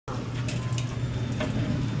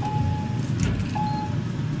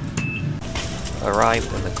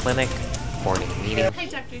arrived in the clinic. Morning meeting. Hi,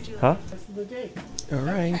 Dr. Julienkim. Huh? That's the day.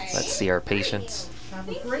 Alright. Let's see our patients. Have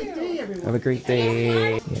a great day, everyone. Have a great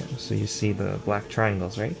day. Yeah, so you see the black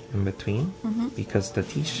triangles, right? In between. Because the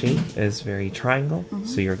teeth shape is very triangle.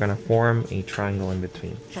 So you're going to form a triangle in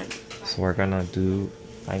between. Okay. So we're going to do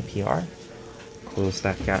IPR. Close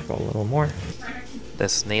that gap a little more.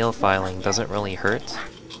 This nail filing doesn't really hurt.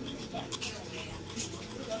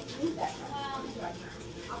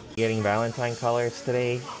 Getting Valentine colors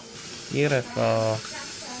today. Beautiful.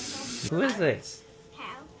 Who is this? Cow.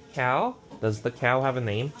 Cow? Does the cow have a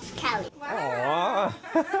name? Callie. Aww.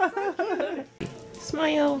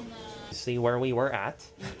 Smile. See where we were at?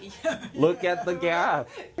 Look at the gap.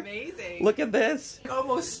 Amazing. Look at this.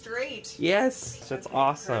 Almost straight. Yes, that's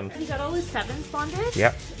awesome. He got all his 7s bonded.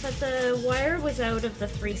 Yep. But the wire was out of the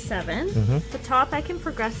 3/7. The top I can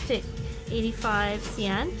progress to 85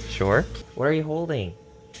 cn. Sure. What are you holding?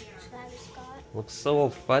 Travis Scott. Looks so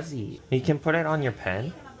fuzzy. You can put it on your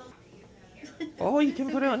pen. Oh, you can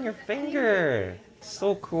put it on your finger.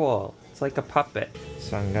 So cool. It's like a puppet.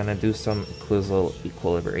 So I'm gonna do some occlusal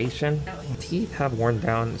equilibration. Teeth have worn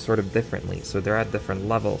down sort of differently, so they're at different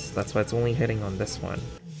levels. That's why it's only hitting on this one.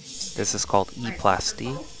 This is called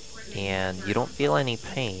E-plasty, and you don't feel any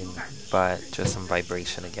pain, but just some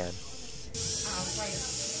vibration again.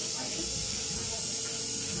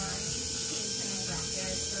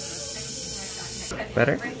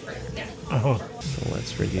 Better? Oh. So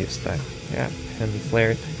let's reduce that gap and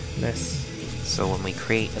flaredness. So when we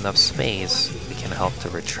create enough space, we can help to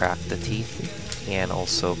retract the teeth and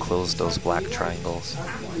also close those black triangles.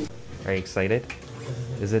 Are you excited?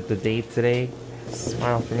 Is it the day today?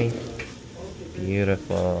 Smile for me.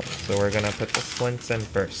 Beautiful. So we're gonna put the splints in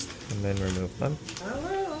first and then remove them.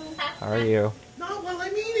 Hello. How are you? Not while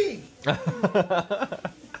I'm eating.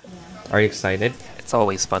 Are you excited? It's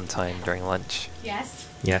always fun time during lunch. Yes.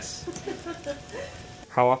 Yes.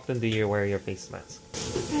 How often do you wear your face mask?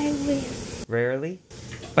 I will. Rarely?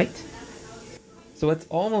 Wait. So it's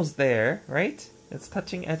almost there, right? It's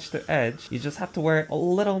touching edge to edge. You just have to wear it a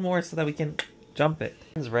little more so that we can jump it.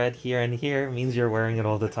 It's red here and here means you're wearing it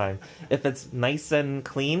all the time. If it's nice and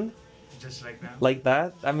clean, Just like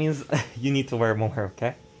that means you need to wear more,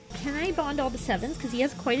 okay? Can I bond all the 7s? Because he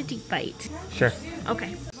has quite a deep bite. Sure.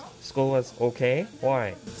 Okay. School was okay?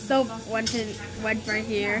 Why? So went right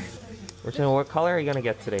here. Richmond, what color are you gonna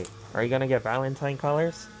get today? Are you gonna get Valentine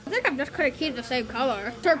colors? I think I'm just gonna keep the same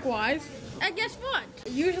color, turquoise. And guess what?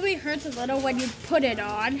 It usually hurts a little when you put it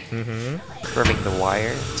on. Curving the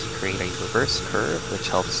wire to create a reverse curve, which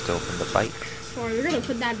helps to open the bite. So you're gonna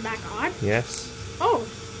put that back on. Yes. Oh,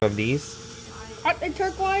 Of these? aren't they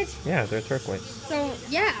turquoise? Yeah, they're turquoise. So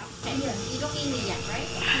yeah. You don't need me yet,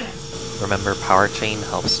 right? Remember, power chain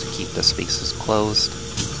helps to keep the spaces closed,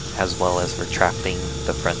 as well as retracting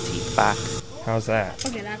the front teeth back. How's that?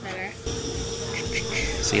 Okay, that's better.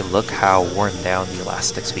 See, look how worn down the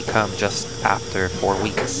elastics become just after 4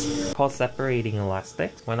 weeks. It's called separating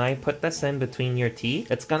elastics. When I put this in between your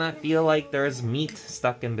teeth, it's gonna feel like there's meat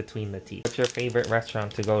stuck in between the teeth. What's your favorite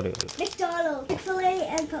restaurant to go to? McDonald's, Chick-fil-A,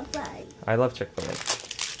 and Popeye. I love Chick-fil-A.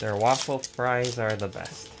 Their waffle fries are the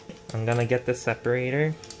best. I'm gonna get the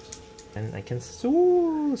separator, and I can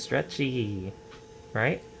ooh, stretchy,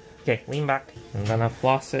 right? Okay, lean back. I'm gonna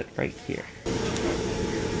floss it right here.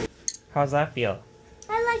 How's that feel?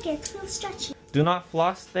 I like it. It feels stretchy. Do not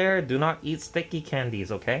floss there. Do not eat sticky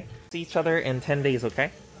candies, okay? See each other in 10 days,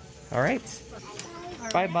 okay? Alright.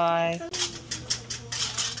 Bye-bye.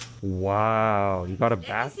 Wow, you got a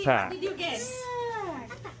backpack. you get?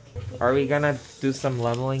 Are we gonna do some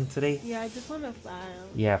leveling today? Yeah, I just want to file.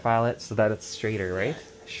 Yeah, file it so that it's straighter, right?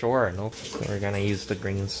 Sure, nope. So we're gonna use the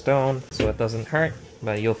green stone so it doesn't hurt,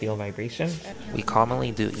 but you'll feel vibration. We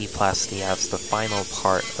commonly do E-plasty as the final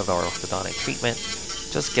part of our orthodontic treatment.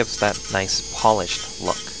 Just gives that nice polished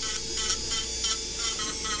look.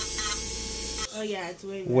 Oh yeah, it's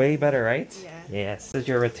way better. Way better, right? Yeah. Yes. This is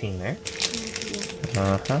your retainer.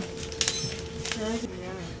 Uh-huh.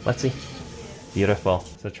 Let's see. Beautiful.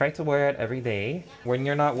 So try to wear it every day. When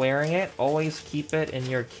you're not wearing it, always keep it in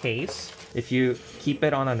your case. If you keep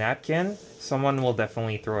it on a napkin, someone will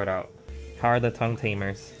definitely throw it out. How are the tongue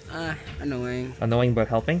tamers? Annoying. Annoying but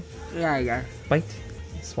helping? Yeah. Bite.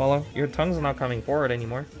 Swallow. Your tongue's not coming forward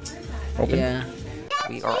anymore. Open. Yeah.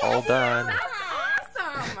 We are all done.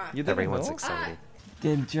 Awesome. Everyone's excited.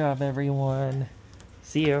 Good job, everyone.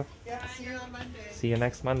 See you. Yeah, see you on Monday. See you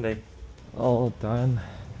next Monday. All done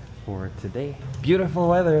for today. Beautiful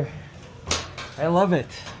weather. I love it.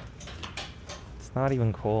 It's not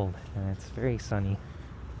even cold and it's very sunny.